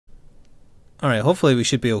Alright, hopefully we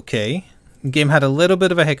should be okay. The game had a little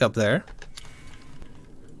bit of a hiccup there.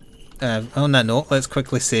 On that note, let's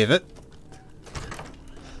quickly save it.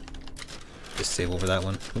 Just save over that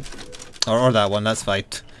one. Or that one, that's fine.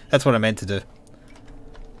 That's what I meant to do.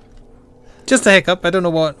 Just a hiccup. I don't know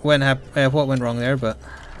what went wrong there, but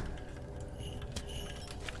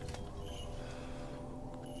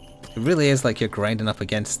it really is like you're grinding up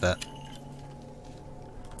against that.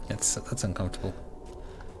 That's uncomfortable.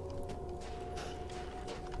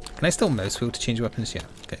 Can I still mouse wheel to change weapons? Yeah.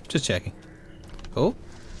 Okay, just checking. Oh,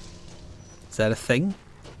 is that a thing?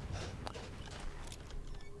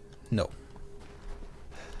 No.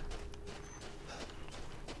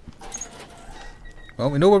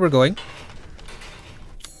 Well, we know where we're going.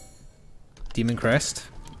 Demon Crest.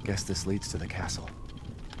 Guess this leads to the castle.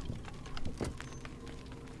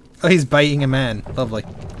 Oh, he's biting a man. Lovely.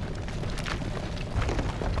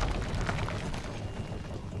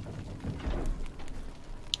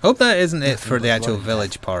 Hope that isn't it for the actual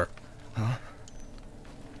village part. Huh?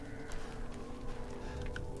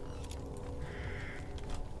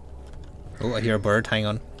 Oh, I hear a bird. Hang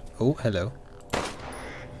on. Oh, hello.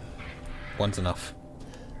 One's enough.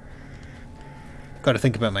 Gotta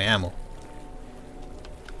think about my ammo.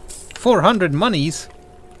 400 monies?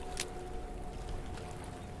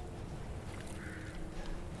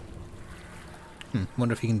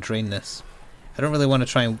 Wonder if you can drain this. I don't really want to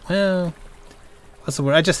try and... Well... What's the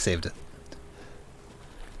word? I just saved it.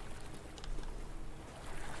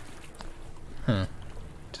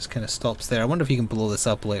 Just kind of stops there. I wonder if you can blow this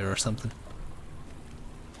up later or something.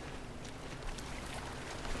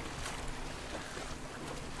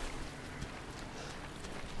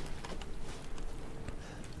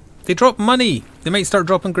 They drop money! They might start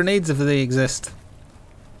dropping grenades if they exist.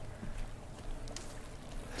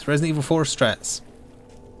 It's Resident Evil 4 strats.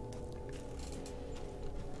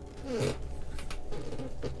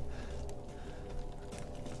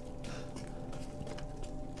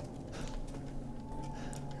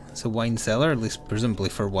 It's a wine cellar, at least presumably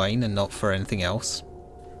for wine and not for anything else.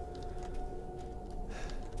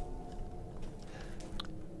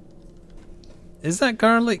 Is that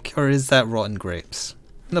garlic or is that rotten grapes?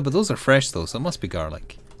 No, but those are fresh though, so it must be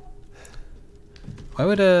garlic. Why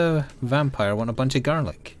would a vampire want a bunch of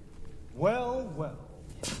garlic? Well, well.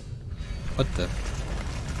 What the?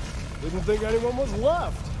 Didn't think anyone was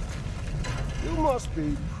left. You must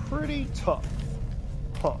be pretty tough.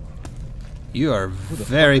 Huh. You are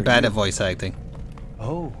very bad at voice acting.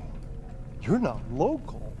 Oh, you're not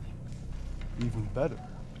local. Even better.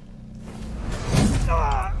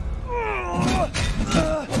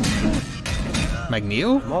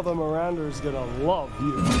 Magneto? Mother Miranda's gonna love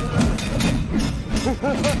you.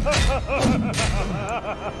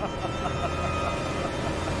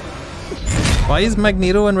 Why is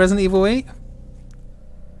Magneto in Resident Evil 8?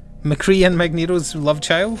 McCree and Magneto's love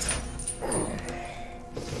child?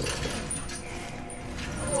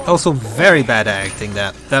 Also very bad at acting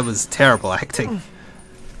that. That was terrible acting.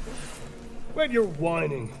 Wait, you're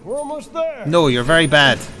whining. We're almost there. No, you're very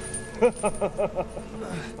bad.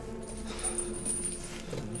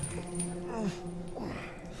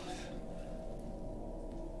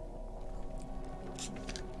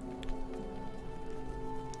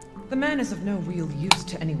 The man is of no real use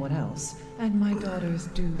to anyone else, and my daughters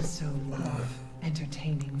do so love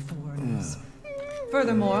entertaining foreigners.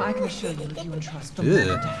 Furthermore, I can assure you if you entrust the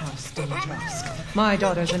land to House Dimitrescu, my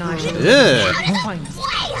daughters and I will find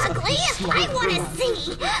Why, ugly? I want to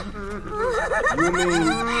see.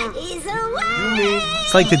 He's away.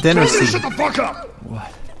 It's like the dinner scene. Shut the fuck up!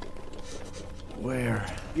 What? Where?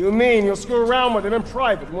 You mean you'll screw around with him in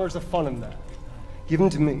private, and where's the fun in that? Give him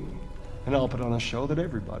to me, and I'll put on a show that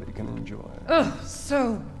everybody can enjoy. Ugh,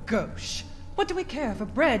 so gauche. What do we care for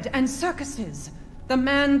bread and circuses? The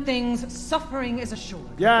man thinks suffering is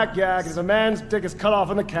assured. Yak, yak, as a man's dick is cut off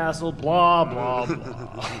in the castle, blah, blah,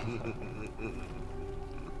 blah.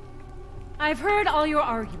 I've heard all your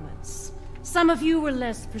arguments. Some of you were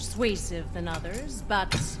less persuasive than others,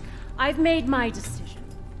 but I've made my decision.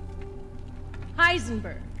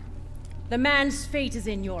 Heisenberg, the man's fate is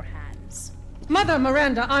in your hands. Mother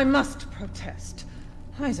Miranda, I must protest.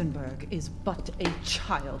 Heisenberg is but a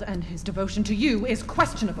child, and his devotion to you is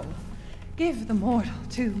questionable. Give the mortal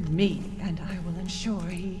to me, and I will ensure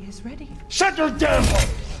he is ready. Shut your damn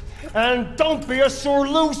mouth! And don't be a sore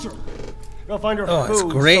loser! Go find your food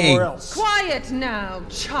somewhere else. Quiet now,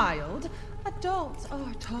 child. Adults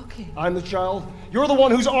are talking. I'm the child. You're the one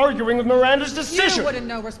who's arguing with Miranda's decision. You wouldn't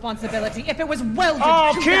know responsibility if it was welded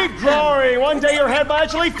Oh, to keep glory! One day your head might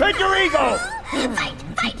actually fit your ego!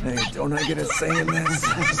 Hey, don't I get a say in this?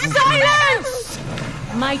 Silence!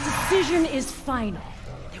 My decision is final.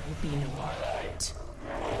 There will be no argument.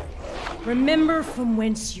 Remember from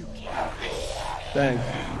whence you came. Thank you.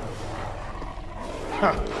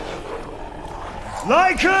 Huh.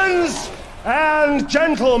 Lycans and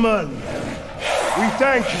gentlemen, we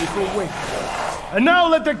thank you for waiting. And now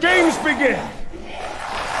let the games begin.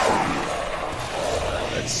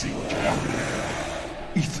 Let's see what you have.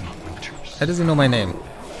 Ethan Winters. How does he know my name?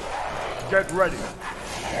 Get ready.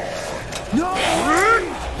 No!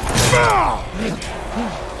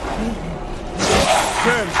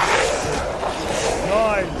 10,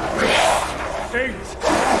 9, 8,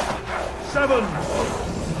 7,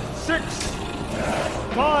 6,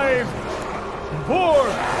 5, 4,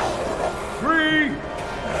 3,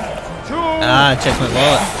 2, Ah, check my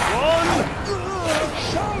wallet.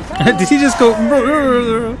 1. Did he just go?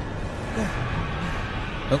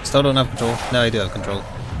 Oh, still don't have control. Now I do have control.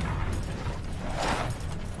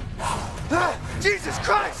 Jesus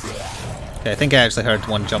Christ! Okay, I think I actually heard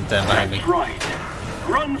one jump down behind me. That's right.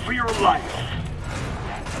 Run for your life.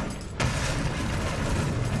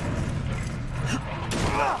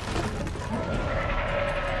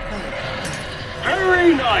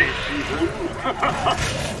 Very nice, Ethan.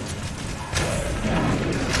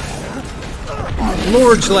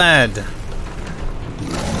 Lorge lad.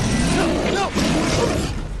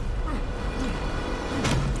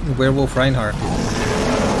 Werewolf Reinhardt.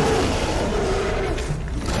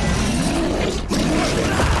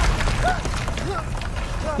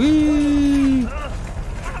 Whee!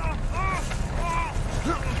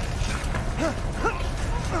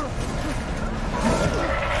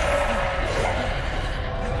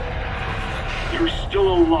 You're still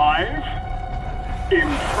alive?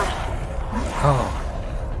 Impressive. Oh.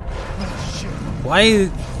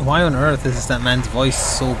 Why on earth is that man's voice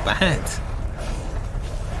so bad?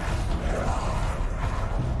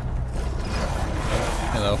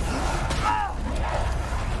 Hello.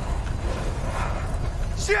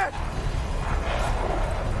 Shit!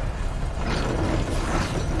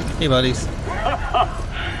 Hey buddies.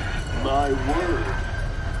 My word.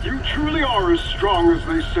 You truly are as strong as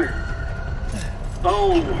they say.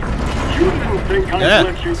 Oh, you didn't think I'd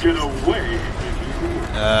let you get away, did you?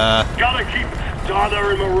 Gotta keep Donna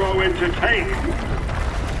and Moreau entertained.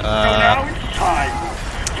 So now it's time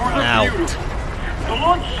for the beautiful,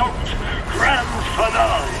 blood-soaked grand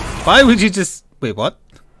finale. Why would you just... Wait, what?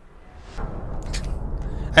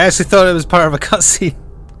 I actually thought it was part of a cutscene.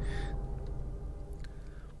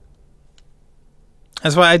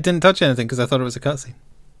 That's why I didn't touch anything, because I thought it was a cutscene.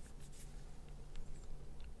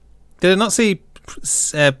 Did it not say...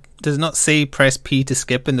 does it not say press P to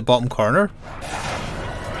skip in the bottom corner?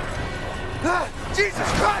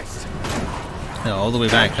 Jesus Christ! No, all the way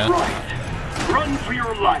back, huh? Right. Run for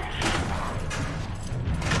your life.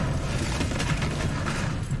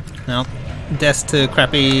 No. Deaths to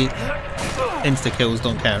crappy insta-kills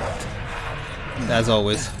don't count. As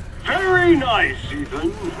always. Very nice,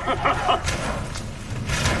 Ethan.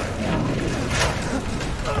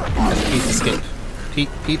 Press P to skip.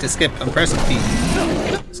 P to skip. I'm pressing P.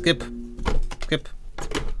 Skip. Skip.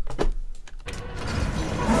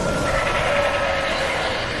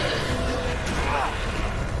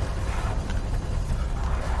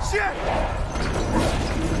 Shit!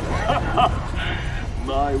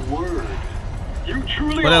 My word. You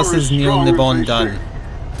truly What are else as has Neil strong as Nibon they done? say.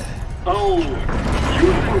 Oh, you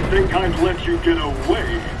didn't think I'd let you get away,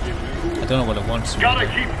 did you? I don't know what it wants. Gotta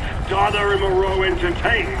keep Donna and Moreau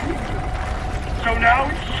entertained. So now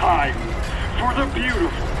it's time for the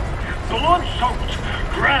beautiful, blood-soaked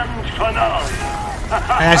grand finale.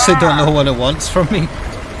 I actually don't know what it wants from me.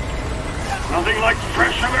 Nothing like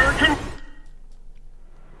fresh American.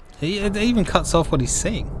 It even cuts off what he's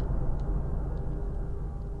saying.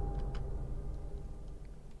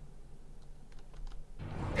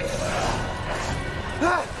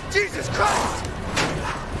 Jesus Christ!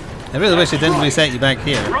 I really wish it didn't reset you back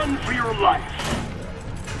here. Run for your life.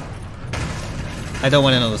 I don't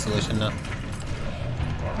want to know the solution now.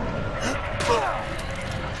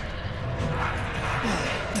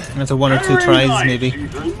 That's a 1 or 2 tries, Very nice, maybe.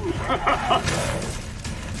 Ethan.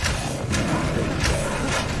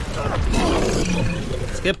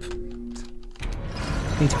 Skip.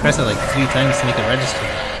 Need to press it like 3 times to make it register.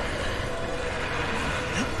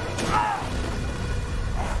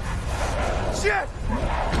 Shit!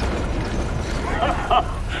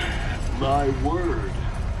 My word.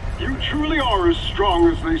 You truly are as strong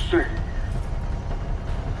as they say.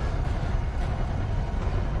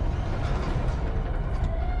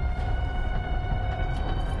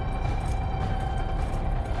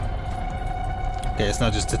 Okay, it's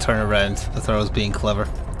not just to turn around. I thought I was being clever.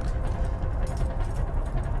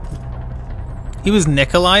 He was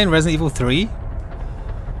Nikolai in Resident Evil 3?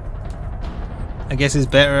 I guess he's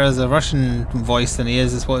better as a Russian voice than he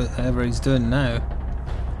is as whatever he's doing now.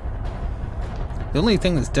 The only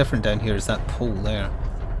thing that's different down here is that pole there.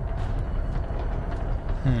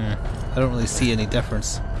 I don't really see any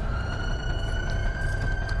difference.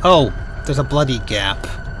 Oh, there's a bloody gap.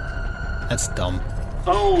 That's dumb.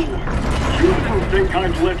 Oh, you didn't think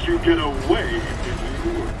I'd let you get away, did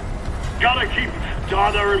you? Gotta keep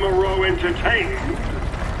Donna and Moreau entertained.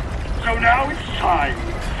 So now it's time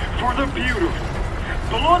for the beautiful,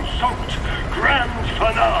 blood-soaked grand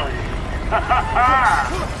finale.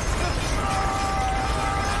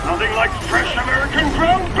 Nothing like fresh American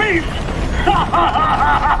ground beef!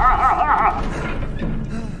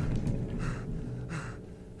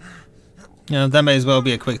 Yeah, that may as well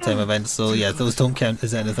be a quick time event, so yeah, those don't count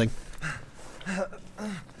as anything.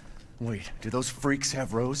 Wait, do those freaks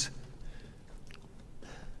have Rose?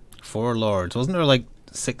 4 lords. Wasn't there like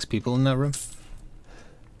 6 people in that room?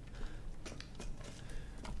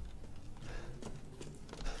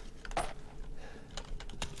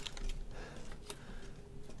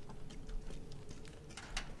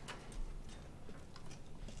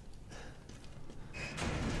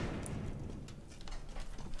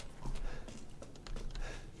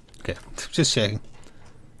 Okay, just checking.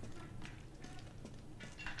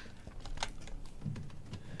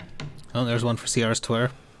 Oh, there's one for CR's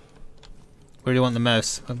Twitter. Where do you want the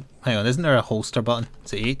mouse? Hang on, isn't there a holster button?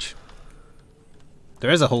 Is it H?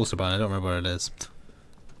 There is a holster button, I don't remember where it is.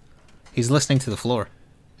 He's listening to the floor.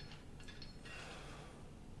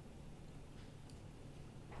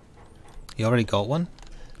 You already got one?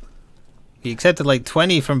 He accepted like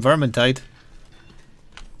 20 from Vermintide.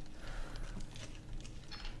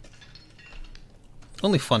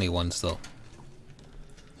 Only funny ones though.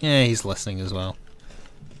 Yeah, he's listening as well.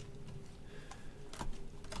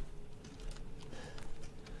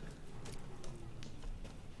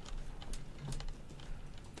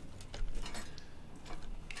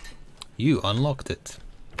 You unlocked it.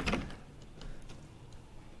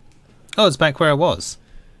 Oh, it's back where I was.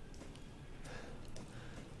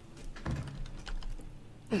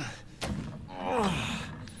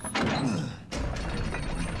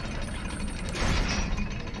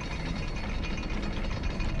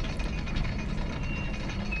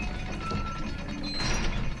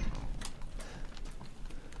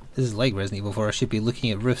 This is like Resident Evil 4. I should be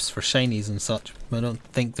looking at roofs for shinies and such, but I don't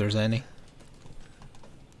think there's any.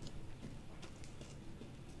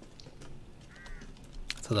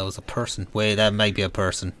 I thought that was a person. Wait, that might be a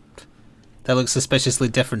person. That looks suspiciously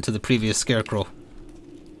different to the previous scarecrow.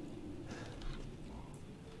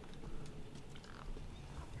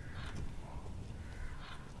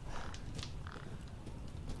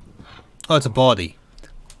 Oh, it's a body.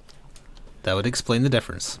 That would explain the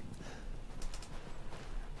difference.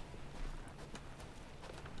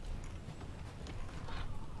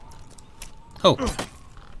 Oh.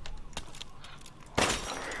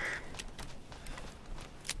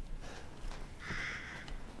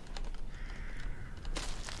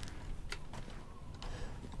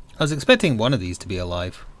 I was expecting one of these to be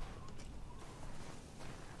alive.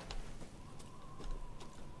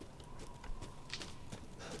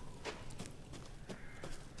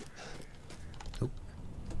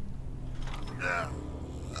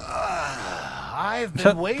 I've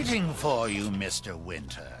been waiting for you, Mr.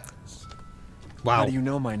 Winters. Wow. How do you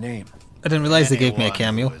know my name? I didn't realize they gave me a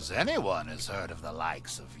cameo. Anyone has heard of the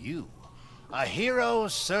likes of you. A hero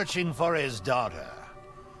searching for his daughter.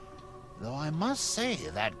 Though I must say,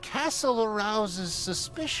 that castle arouses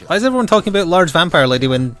suspicion. Why is everyone talking about large vampire lady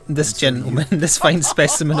when this gentleman, this fine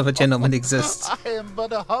specimen of a gentleman exists? I am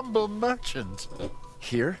but a humble merchant.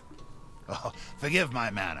 Here? Oh, forgive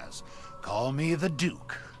my manners. Call me the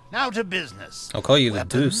Duke. Now to business. I'll call you the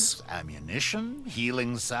Weapons, Deuce. ammunition,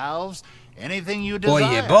 healing salves, anything you desire.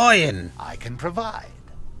 Boy, you boyin'. I can provide.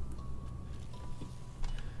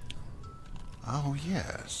 Oh,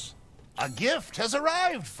 yes. A gift has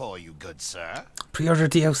arrived for you, good sir. Pre-order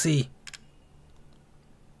DLC.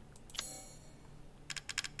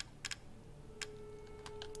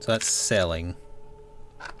 So that's selling.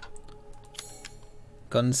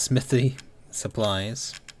 Gunsmithy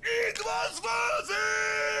supplies.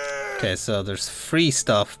 Okay, so there's free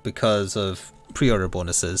stuff because of pre-order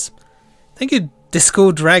bonuses. Thank you,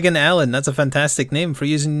 Disco Dragon Allen. That's a fantastic name for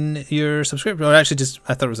using your subscription. Or actually, just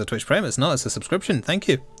I thought it was a Twitch Prime. It's not. It's a subscription. Thank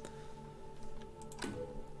you.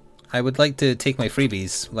 I would like to take my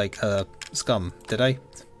freebies like scum. Did I?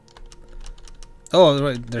 Oh,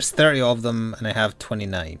 right. There's 30 of them, and I have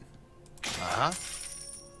 29.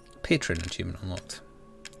 Patron achievement unlocked.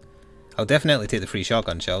 I'll definitely take the free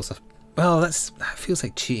shotgun shells. Well, that feels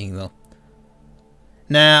like cheating though.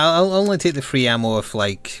 Nah, I'll only take the free ammo if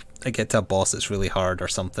like I get to a boss that's really hard or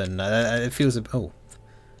something. It feels a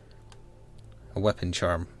weapon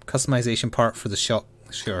charm. Customization part for the shot.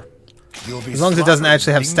 Sure. As long as it doesn't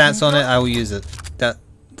actually have stats on it, I will use it. That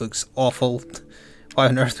looks awful. Why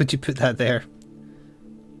on earth would you put that there?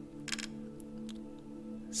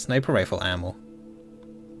 Sniper rifle ammo.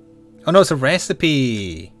 Oh no, it's a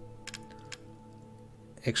recipe!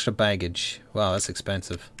 Extra baggage. Wow, that's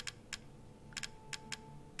expensive.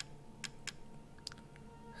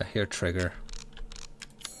 A hair trigger.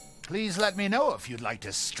 Please let me know if you'd like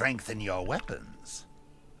to strengthen your weapons.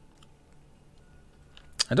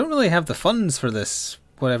 I don't really have the funds for this,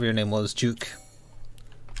 whatever your name was, Duke.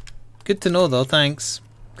 Good to know though, thanks.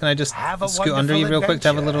 Can I just scoot under you real quick to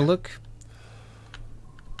have a little look?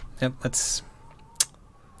 Yep, that's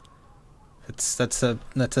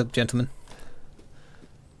a gentleman.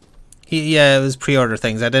 Yeah, it was pre-order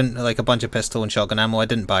things. I didn't like a bunch of pistol and shotgun ammo. I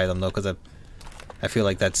didn't buy them though because I feel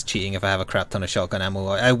like that's cheating if I have a crap ton of shotgun ammo.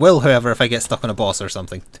 I will, however, if I get stuck on a boss or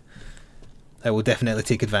something. I will definitely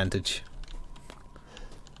take advantage.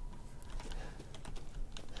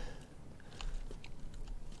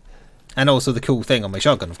 And also the cool thing on my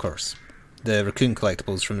shotgun, of course. The Raccoon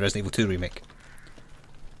collectibles from the Resident Evil 2 remake.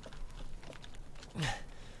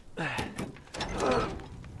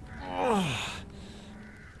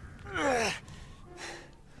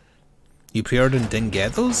 You pre-ordered and didn't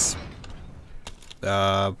get those?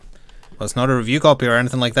 Well, it's not a review copy or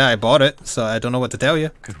anything like that. I bought it, so I don't know what to tell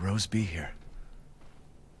you. Could Rose be here?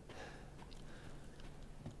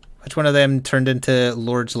 Which one of them turned into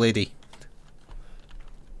Lord's Lady?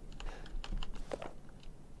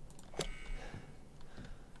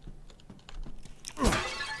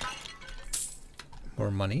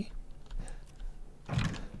 More money.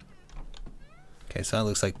 Okay, so that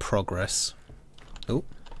looks like progress. Oh.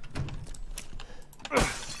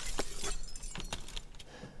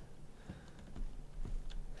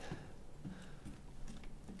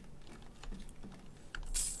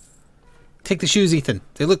 Take the shoes, Ethan.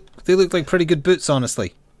 They look like pretty good boots,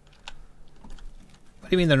 honestly. What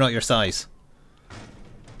do you mean they're not your size?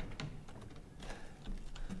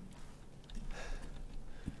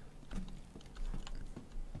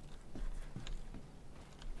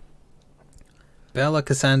 Bella,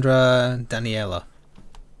 Cassandra, Daniela.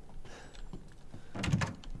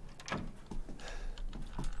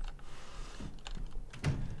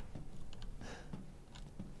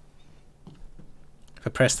 If I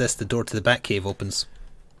press this, the door to the Batcave opens.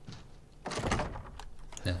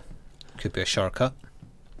 Yeah, could be a shortcut.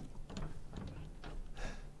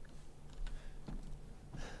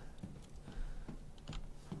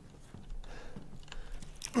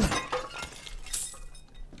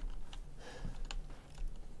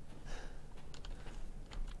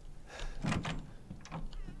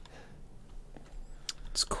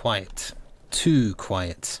 It's quiet. Too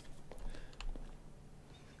quiet.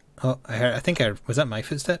 Oh, I think was that my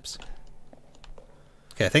footsteps?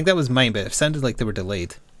 Okay, I think that was mine, but it sounded like they were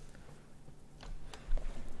delayed.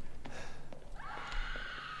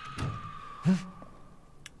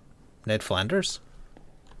 Ned Flanders?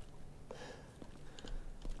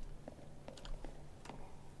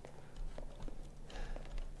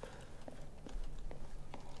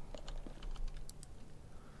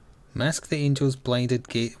 Mask the Angel's blinded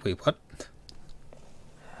gate. Wait, what?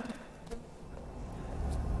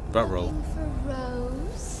 Roll. For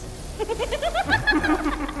Rose.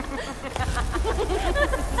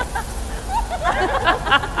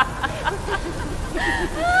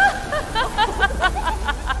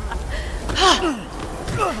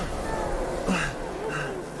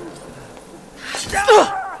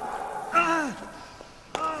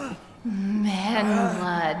 Man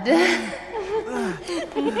blood.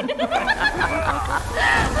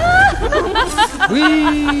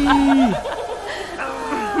 Whee!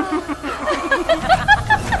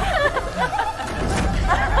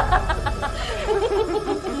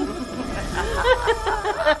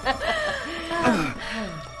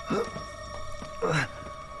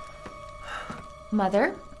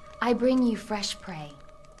 Mother, I bring you fresh prey.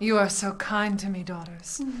 You are so kind to me,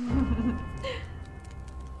 daughters.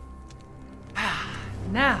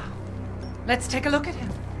 Now, let's take a look at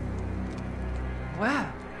him.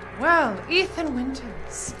 Well, Ethan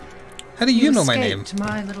Winters. How do you know my name? escaped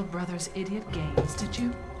my little brother's idiot games, did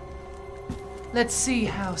you? Let's see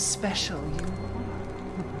how special you are.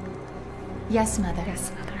 Yes, Mother.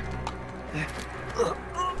 Yes, Mother.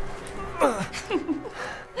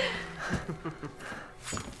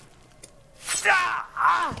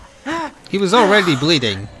 He was already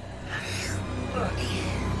bleeding.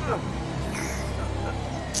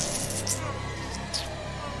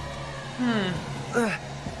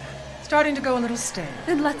 Starting to go a little stale.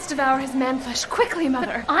 Then let's devour his man-flesh quickly,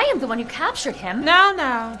 Mother. I am the one who captured him.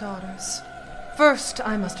 Now, daughters. First,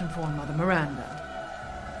 I must inform Mother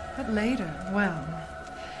Miranda. But later, well,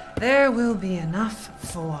 there will be enough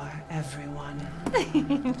for everyone.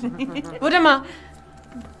 Udama!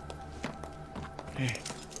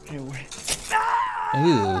 Hey, wait.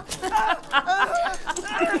 Ooh.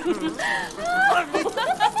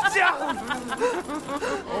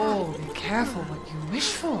 Oh, be careful what you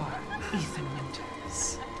wish for, Ethan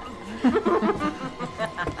Winters.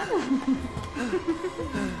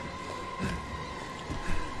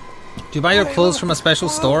 Do you buy your clothes from a special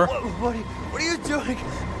store? What are you doing?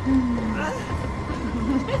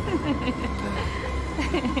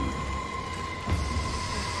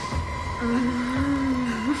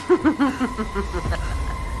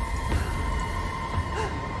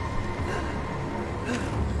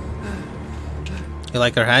 You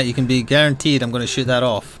like her hat? You can be guaranteed I'm going to shoot that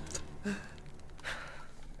off.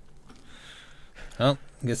 Well,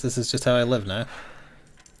 I guess this is just how I live now.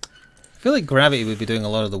 I feel like gravity would be doing a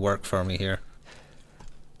lot of the work for me here.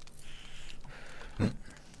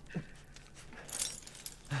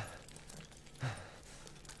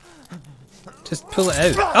 Just pull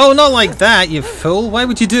it out. Oh, not like that, you fool! Why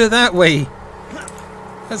would you do it that way?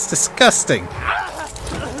 That's disgusting.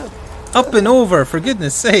 Up and over, for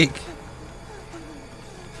goodness sake.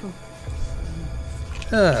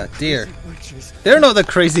 Oh dear. They're not the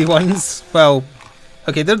crazy ones. Well,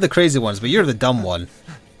 okay, they're the crazy ones, but you're the dumb one.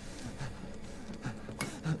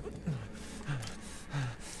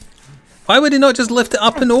 Why would he not just lift it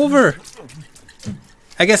up and over?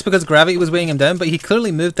 I guess because gravity was weighing him down, but he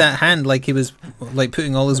clearly moved that hand like he was like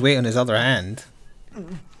putting all his weight on his other hand.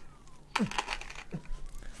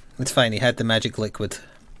 It's fine, he had the magic liquid.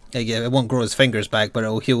 Yeah, it won't grow his fingers back, but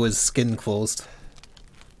it'll heal his skin closed.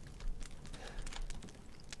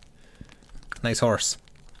 Nice horse.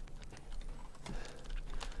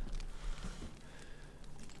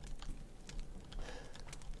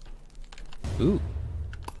 Ooh.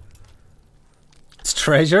 It's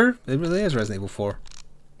treasure? It really is Resident Evil 4.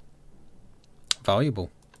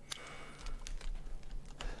 Valuable.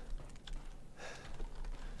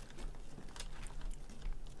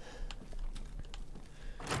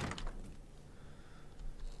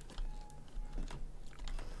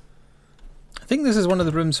 I think this is one of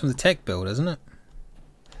the rooms from the tech build, isn't it?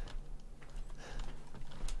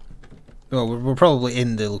 Well, we're probably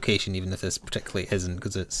in the location, even if this particularly isn't,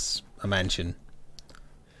 because it's a mansion.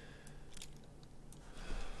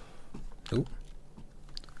 Oh.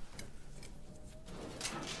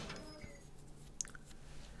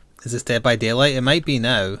 Is this Dead by Daylight? It might be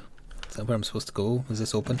now. Is that where I'm supposed to go? Is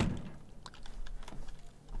this open?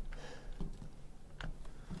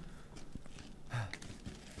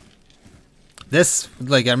 This,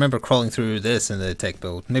 like, I remember crawling through this in the tech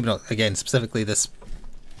build. Maybe not, again, specifically this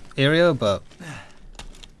area, but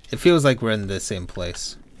it feels like we're in the same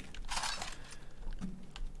place.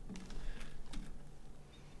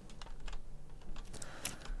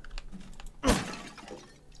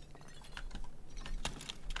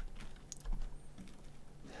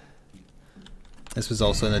 This was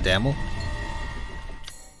also in a demo.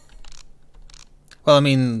 Well, I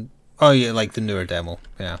mean, oh yeah, like the newer demo,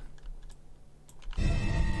 yeah.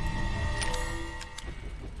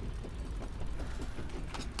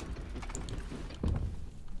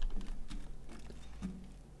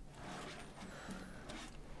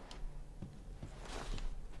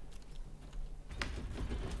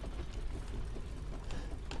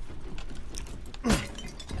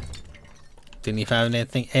 Didn't he find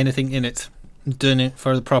anything in it? Doing it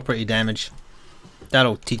for the property damage.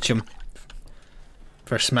 That'll teach him.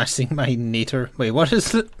 For smashing my nater. Wait, what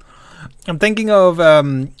is it? I'm thinking of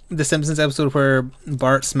the Simpsons episode where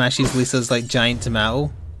Bart smashes Lisa's like giant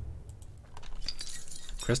tomato.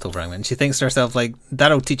 Crystal fragment. She thinks to herself like,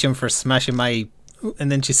 that'll teach him for smashing my...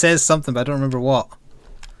 And then she says something, but I don't remember what.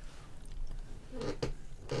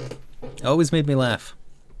 It always made me laugh.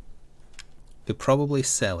 Could probably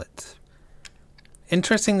sell it.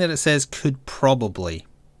 Interesting that it says could probably.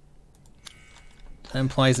 That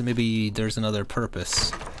implies that maybe there's another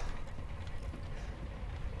purpose.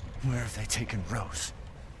 Where have they taken Rose?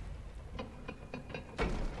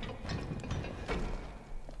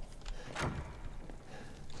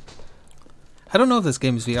 I don't know if this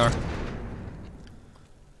game is VR.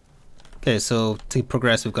 Okay, so to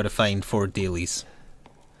progress we've got to find 4 dailies.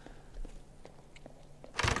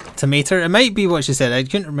 Tomato? It might be what she said, I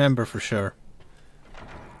couldn't remember for sure.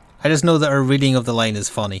 I just know that her reading of the line is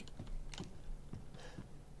funny.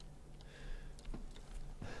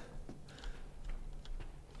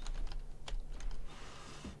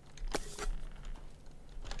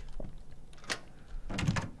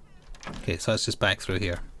 Okay, so it's just back through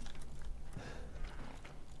here.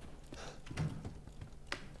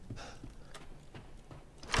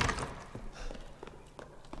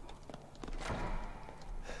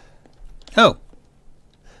 Oh!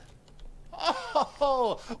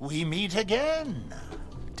 Oh, we meet again.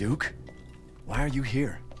 Duke, why are you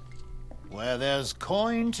here? Where there's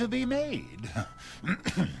coin to be made.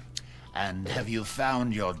 And have you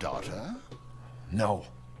found your daughter? No.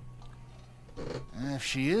 If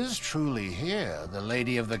she is truly here, the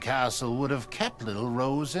lady of the castle would have kept little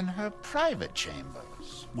Rose in her private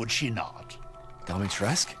chambers, would she not?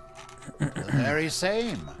 Domitresk? The very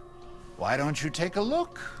same. Why don't you take a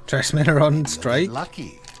look? Dressmen are on You'll strike. get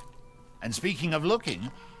lucky. And speaking of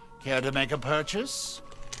looking, care to make a purchase?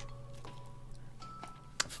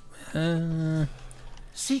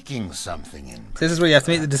 Seeking something in. This is where you have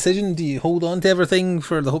to make the decision. Do you hold on to everything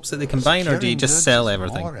for the hopes that they combine, or do you Securing just goods sell is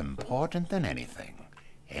everything? More important than anything.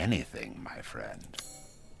 Anything, my friend.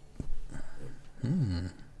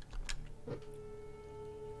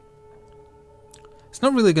 It's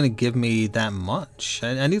not really going to give me that much.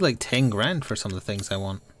 I need like 10 grand for some of the things I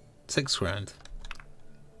want. 6 grand.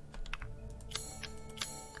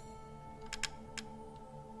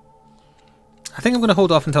 I think I'm going to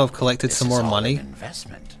hold off until I've collected This some is more all money. an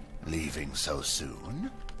investment. Leaving so soon?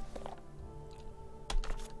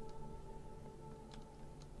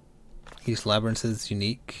 Each labyrinth is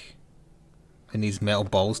unique. It needs metal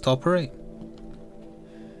balls to operate.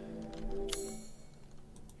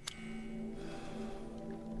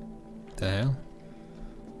 The hell?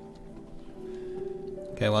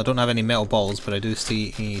 Okay, well I don't have any metal balls, but I do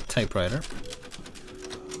see a typewriter.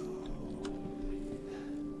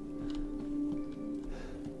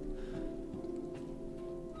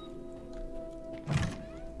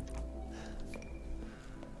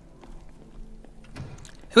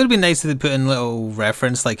 It would be nice if they put in a little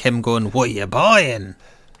reference like him going, "What you buying?"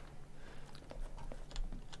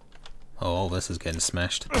 Oh, all this is getting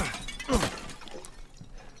smashed.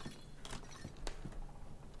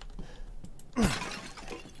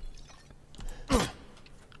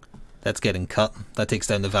 That's getting cut. That takes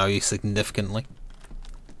down the value significantly.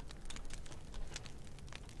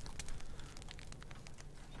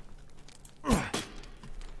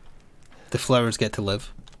 The flowers get to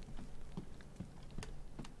live.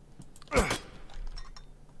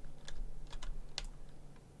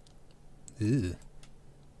 Ew.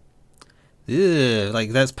 Ew, like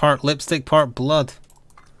that's part lipstick, part blood.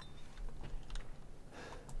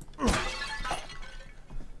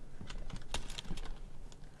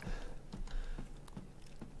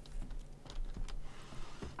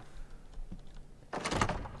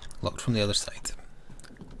 Locked from the other side.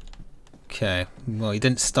 Okay, well he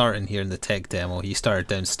didn't start in here in the tech demo, he started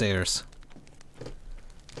downstairs.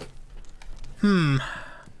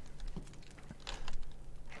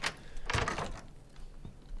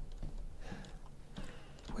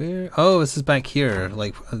 Where? Oh, this is back here.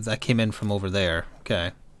 Like, I came in from over there.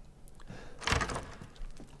 Okay.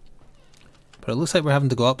 But it looks like we're having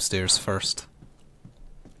to go upstairs first.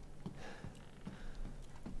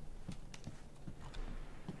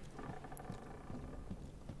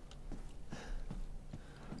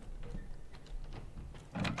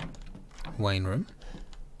 Wine room.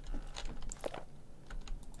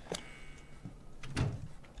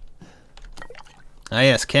 Ah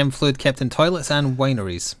yes, chem fluid kept in toilets and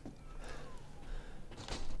wineries.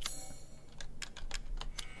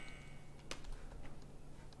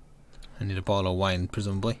 I need a bottle of wine,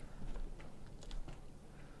 presumably.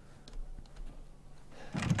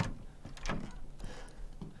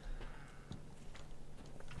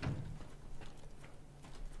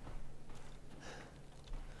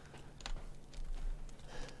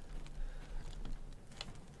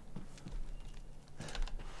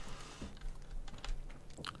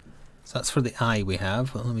 So that's for the eye we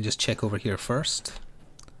have. Well, let me just check over here first.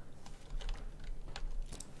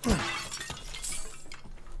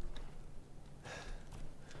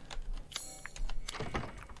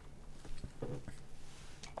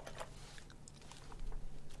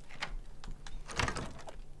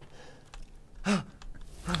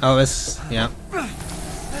 Oh, this, yeah. A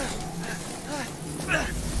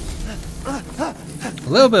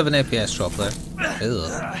little bit of an FPS drop there.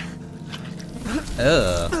 Ugh.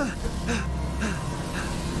 Ugh.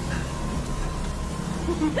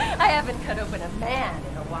 I haven't cut open a man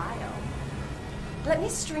in a while. Let me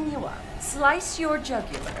string you up, slice your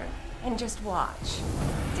jugular, and just watch.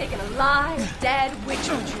 Taken alive, dead, which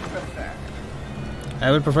would you prefer? I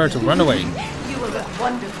would prefer to run away. You will look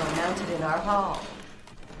wonderful mounted in our hall.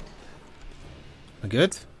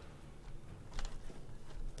 Good.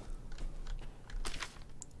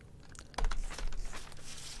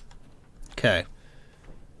 Okay.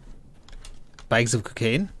 Bags of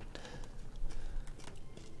cocaine.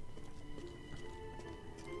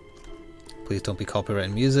 Please don't be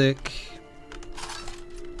copyrighting music.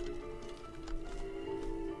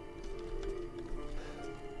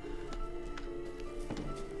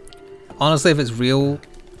 Honestly, if it's real...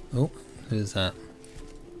 Oh, who is that?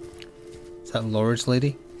 Is that Lord's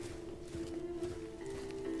lady?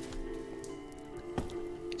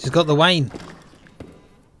 She's got the wine.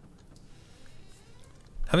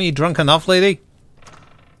 Haven't you drunk enough, lady?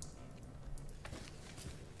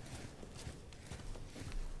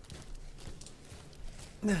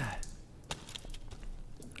 Yeah,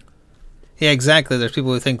 exactly. There's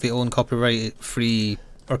people who think they own copyright-free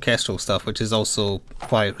orchestral stuff, which is also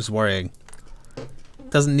why it was worrying.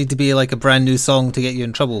 Doesn't need to be like a brand new song to get you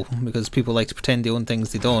in trouble, because people like to pretend they own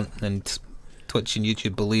things they don't, and Twitch and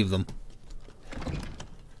YouTube believe them.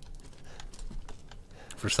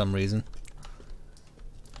 For some reason.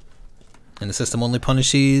 And the system only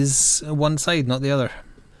punishes one side, not the other.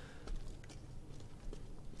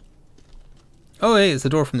 Oh hey, it's the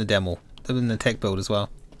door from the demo. That was in the tech build as well.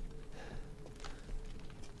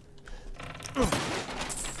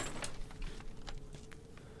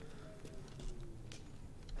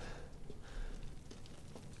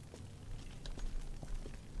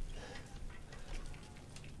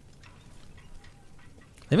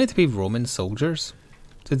 They meant to be Roman soldiers.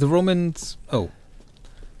 Did the Romans... Oh.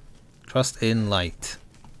 Trust in light.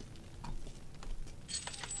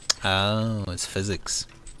 Oh, it's physics.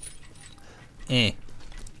 Eh.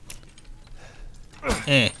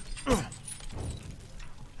 Eh.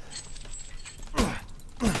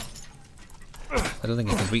 I don't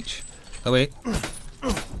think I can reach. Oh wait.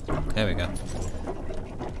 There we go.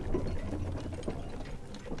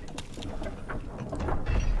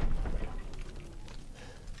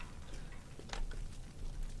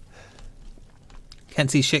 Can't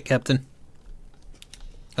see shit, Captain.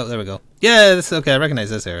 Oh, there we go. Yeah, this is okay. I recognize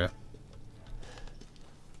this area.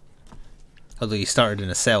 Although you started in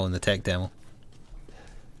a cell in the tech demo.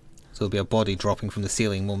 So there'll be a body dropping from the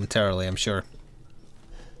ceiling momentarily, I'm sure.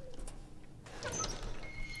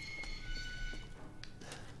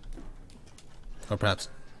 Or perhaps...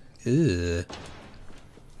 Ugh.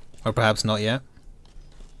 Or perhaps not yet.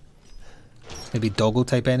 Maybe doggo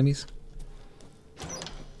type enemies?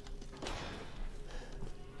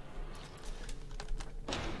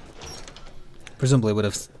 Presumably would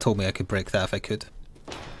have told me I could break that if I could.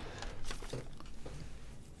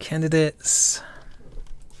 Candidates.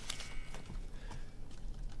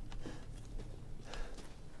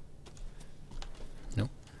 Nope.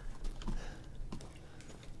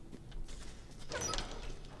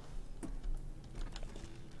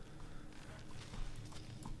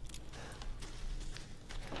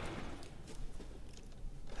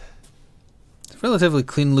 It's a relatively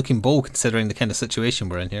clean looking bowl considering the kind of situation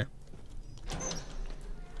we're in here.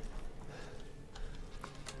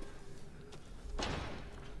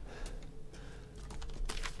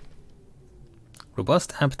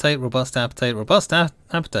 Robust appetite, robust appetite, robust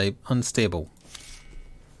appetite, unstable.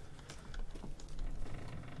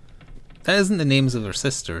 That isn't the names of her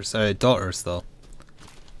sisters, daughters though.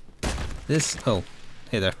 This, oh,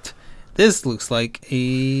 hey there. This looks like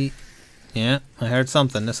a, yeah, I heard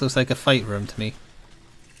something. This looks like a fight room to me.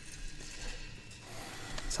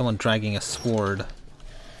 Someone dragging a sword.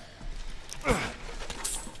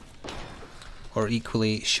 Or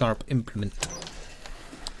equally sharp implement.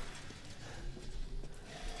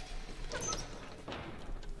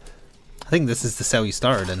 I think this is the cell you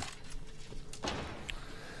started in.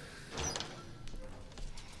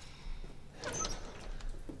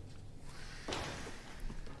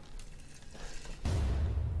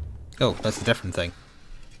 Oh, that's a different thing.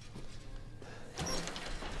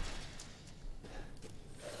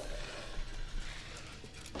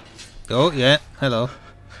 Oh, yeah, hello.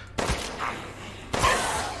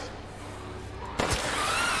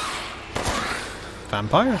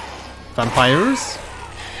 Vampire? Vampires?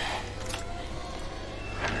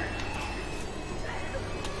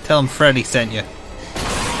 Tell him Freddy sent you.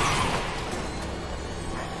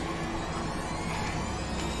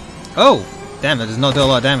 Oh! Damn, that does not do a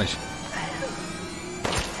lot of damage.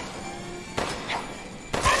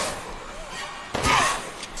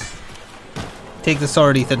 Take the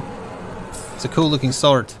sword, Ethan. It's a cool looking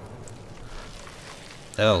sword.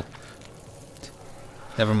 Oh.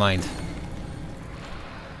 Never mind.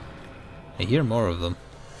 I hear more of them.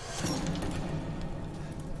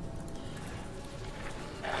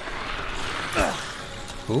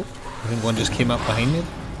 Oh, I think one just came up behind me.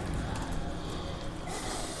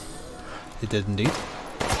 It did indeed.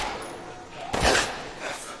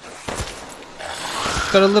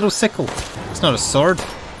 It's got a little sickle. It's not a sword.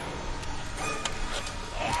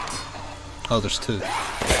 Oh, there's two.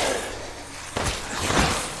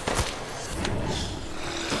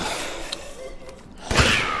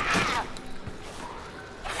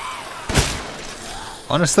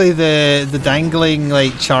 Honestly, the dangling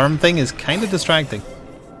like charm thing is kind of distracting.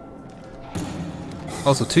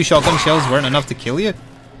 Also, 2 shotgun shells weren't enough to kill you.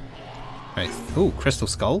 Right. Oh, crystal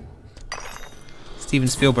skull. Steven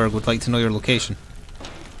Spielberg would like to know your location.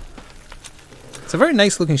 It's a very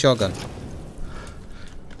nice looking shotgun.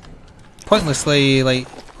 Pointlessly, like,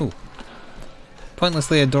 ooh,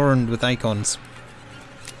 pointlessly adorned with icons.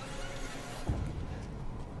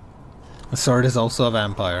 The sword is also a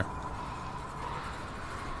vampire.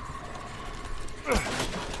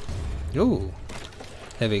 Ooh,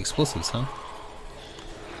 heavy explosives, huh?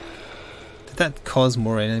 Did that cause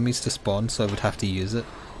more enemies to spawn so I would have to use it?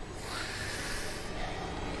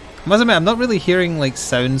 I must admit, I'm not really hearing like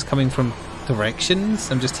sounds coming from directions,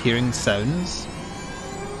 I'm just hearing sounds.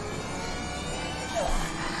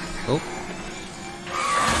 Oh.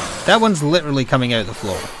 That one's literally coming out the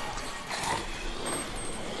floor.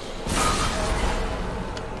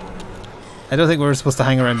 I don't think we were supposed to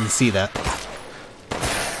hang around and see that.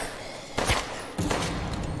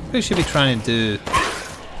 What we should be trying to do...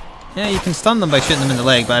 Yeah, you can stun them by shooting them in the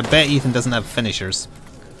leg, but I bet Ethan doesn't have finishers.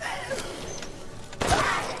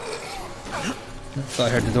 So I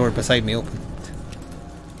heard the door beside me open.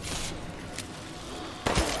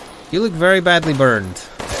 You look very badly burned.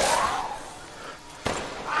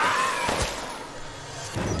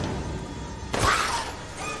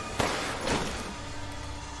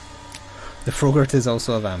 The Frogurt is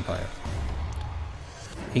also a vampire.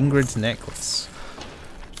 Ingrid's necklace.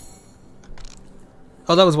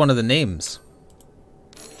 Oh, that was one of the names.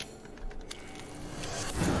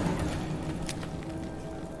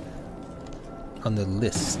 On the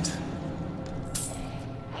list.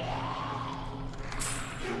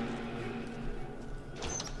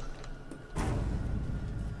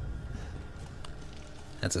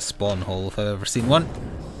 That's a spawn hole if I've ever seen one.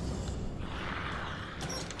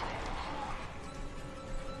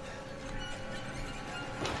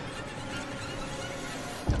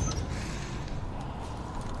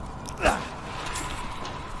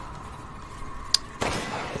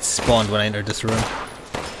 It spawned when I entered this room.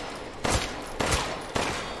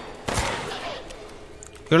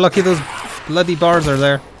 You're lucky those bloody bars are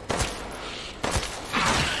there.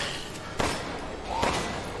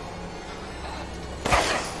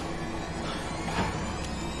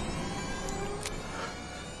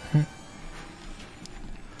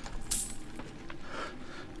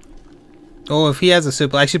 Oh, if he has a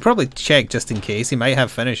super... I should probably check just in case. He might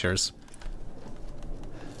have finishers.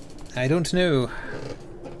 I don't know.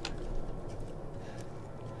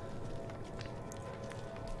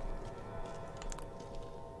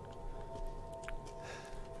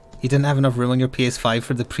 You didn't have enough room on your PS5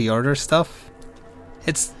 for the pre-order stuff?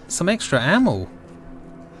 It's some extra ammo.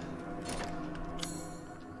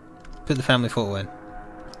 Put the family photo in.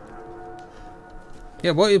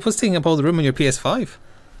 Yeah, what's taking up all the room on your PS5?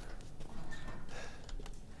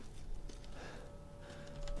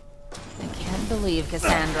 I can't believe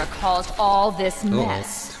Cassandra caused all this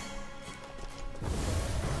mess.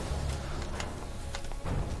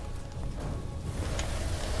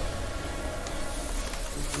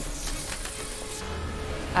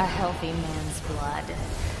 A healthy man's blood.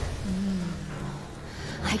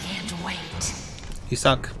 I can't wait. You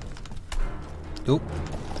suck. Oop.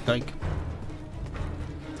 Yoink.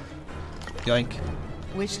 Yoink.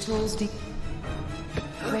 Which tools do...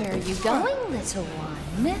 Where are you going, little one?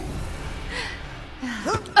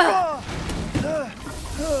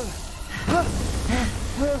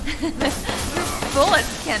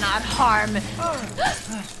 Bullets cannot harm.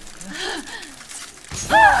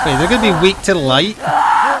 Wait, they're gonna be weak to light?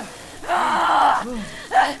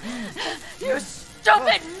 You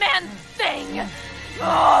stupid man thing!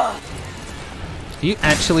 Are you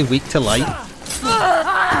actually weak to light?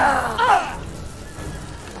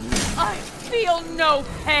 I feel no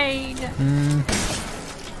pain.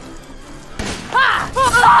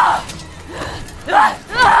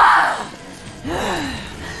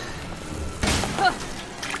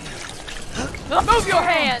 Move your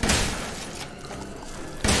hands.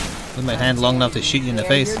 With my hand long enough to shoot you in the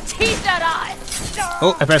face. Your teeth at eye.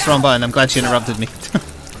 Oh, I pressed the wrong button. I'm glad she interrupted me.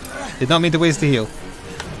 Did not mean to waste a heal.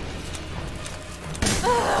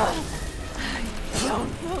 I don't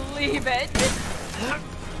believe it.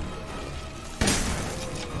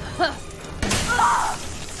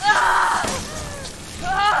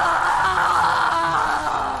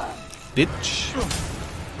 Bitch.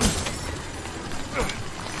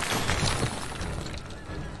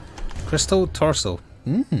 Crystal torso.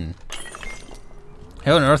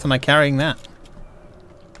 How on earth am I carrying that?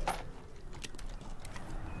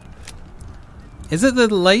 Is it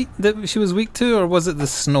the light that she was weak to, or was it the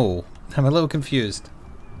snow? I'm a little confused.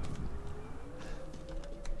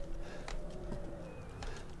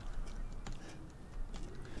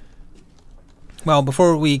 Well,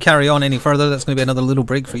 before we carry on any further, that's going to be another little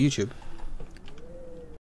break for YouTube.